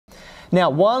Now,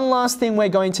 one last thing we're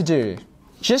going to do.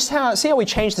 See how we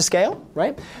changed the scale,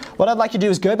 right? What I'd like to do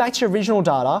is go back to your original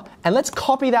data, and let's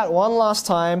copy that one last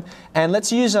time, and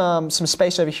let's use some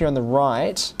space over here on the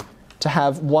right to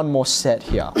have one more set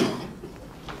here.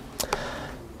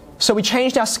 So we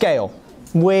changed our scale.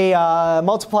 We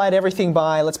multiplied everything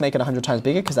by, let's make it 100 times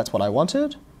bigger because that's what I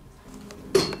wanted.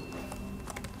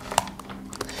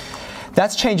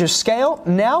 That's change of scale.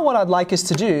 Now what I'd like us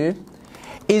to do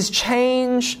is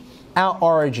change our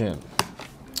origin.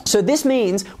 So this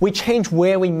means we change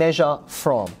where we measure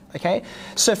from, okay?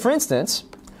 So for instance,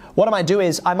 what I might do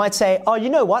is I might say, oh, you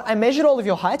know what? I measured all of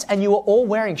your heights and you were all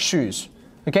wearing shoes.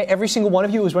 Okay, every single one of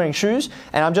you was wearing shoes,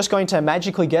 and I'm just going to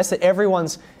magically guess that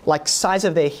everyone's size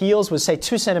of their heels was, say,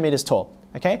 2 centimeters tall.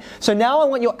 Okay, so now I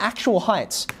want your actual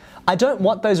heights. I don't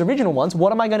want those original ones.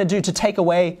 What am I going to do to take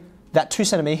away that 2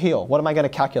 centimeter heel? What am I going to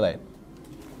calculate?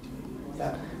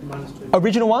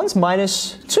 Original ones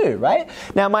minus 2, right?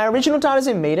 Now my original data is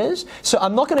in meters, so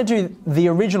I'm not going to do the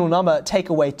original number take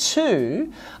away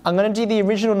 2. I'm going to do the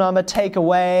original number take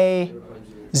away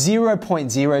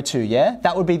 0.02, yeah?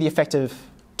 That would be the effective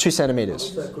 2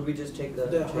 centimeters. So could we just take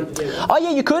the... Oh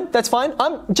yeah, you could, that's fine.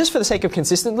 Just for the sake of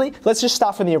consistency, let's just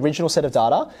start from the original set of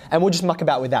data and we'll just muck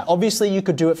about with that. Obviously you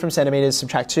could do it from centimeters,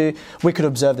 subtract 2, we could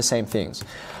observe the same things.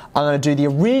 I'm going to do the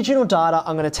original data,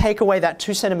 I'm going to take away that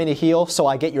 2 centimeter heel so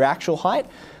I get your actual height.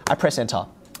 I press enter,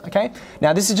 okay?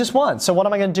 Now this is just one, so what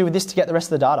am I going to do with this to get the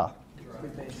rest of the data?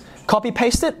 Copy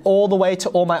paste it all the way to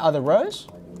all my other rows,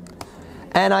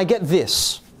 and I get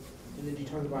this. And then do you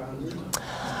times by 100?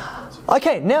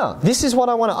 Okay, now this is what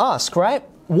I want to ask, right?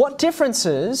 What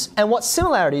differences and what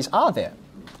similarities are there?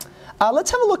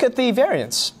 Let's have a look at the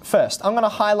variance first. I'm going to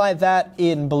highlight that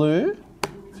in blue.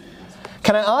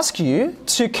 Can I ask you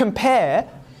to compare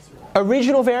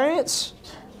original variance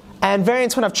and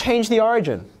variance when I've changed the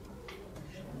origin?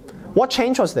 What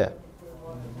change was there?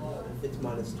 It's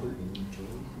minus 2.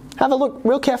 Have a look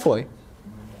real carefully.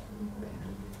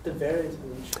 The variance.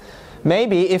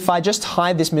 Maybe if I just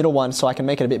hide this middle one so I can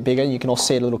make it a bit bigger, you can all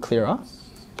see it a little clearer.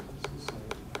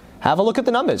 Have a look at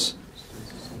the numbers.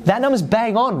 That number's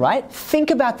bang on, right? Think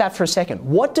about that for a second.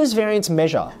 What does variance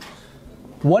measure?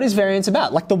 What is variance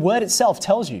about? Like the word itself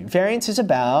tells you. Variance is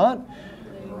about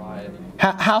variety.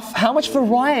 How much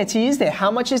variety is there? How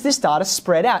much is this data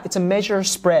spread out? It's a measure of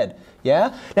spread.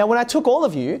 Yeah? Now when I took all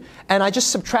of you and I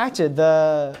just subtracted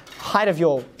the height of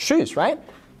your shoes, right?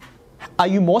 Are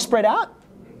you more spread out?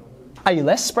 Are you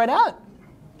less spread out?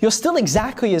 You're still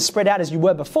exactly as spread out as you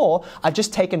were before. I've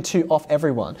just taken 2 off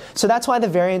everyone. So that's why the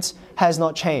variance has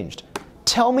not changed.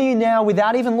 Tell me now,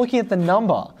 without even looking at the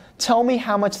number, tell me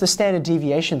how much the standard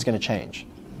deviation is going to change.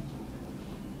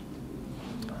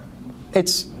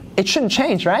 It shouldn't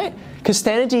change, right? Because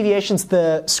standard deviation is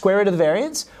the square root of the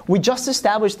variance. We just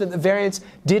established that the variance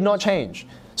did not change.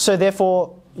 So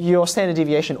therefore, your standard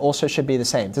deviation also should be the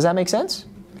same. Does that make sense?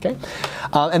 Okay.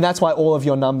 And that's why all of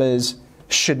your numbers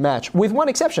should match, with one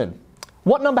exception.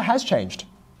 What number has changed?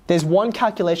 There's one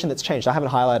calculation that's changed. I haven't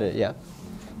highlighted it yet.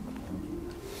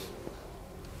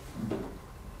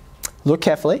 Look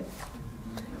carefully.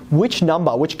 Which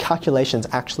number, which calculations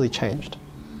actually changed?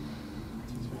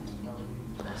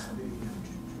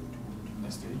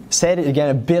 Say it again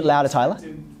a bit louder, Tyler.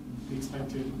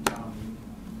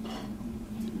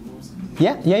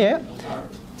 Yeah.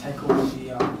 Take all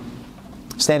the...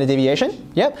 Standard deviation,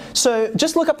 yep. So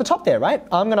just look up the top there, right?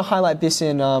 I'm going to highlight this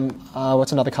in,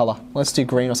 what's another color? Let's do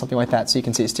green or something like that so you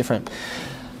can see it's different.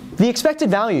 The expected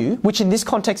value, which in this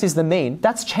context is the mean,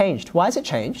 that's changed. Why has it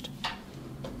changed?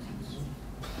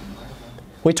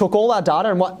 We took all our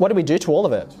data and what did we do to all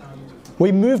of it?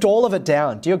 We moved all of it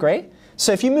down. Do you agree?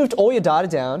 So if you moved all your data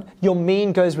down, your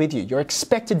mean goes with you. Your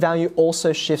expected value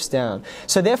also shifts down.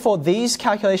 So therefore, these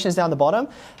calculations down the bottom,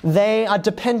 they are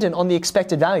dependent on the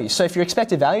expected value. So if your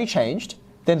expected value changed,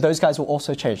 then those guys will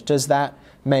also change. Does that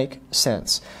make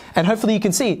sense? And hopefully you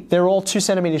can see they're all 2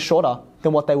 centimeters shorter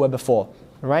than what they were before,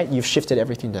 right? You've shifted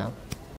everything down.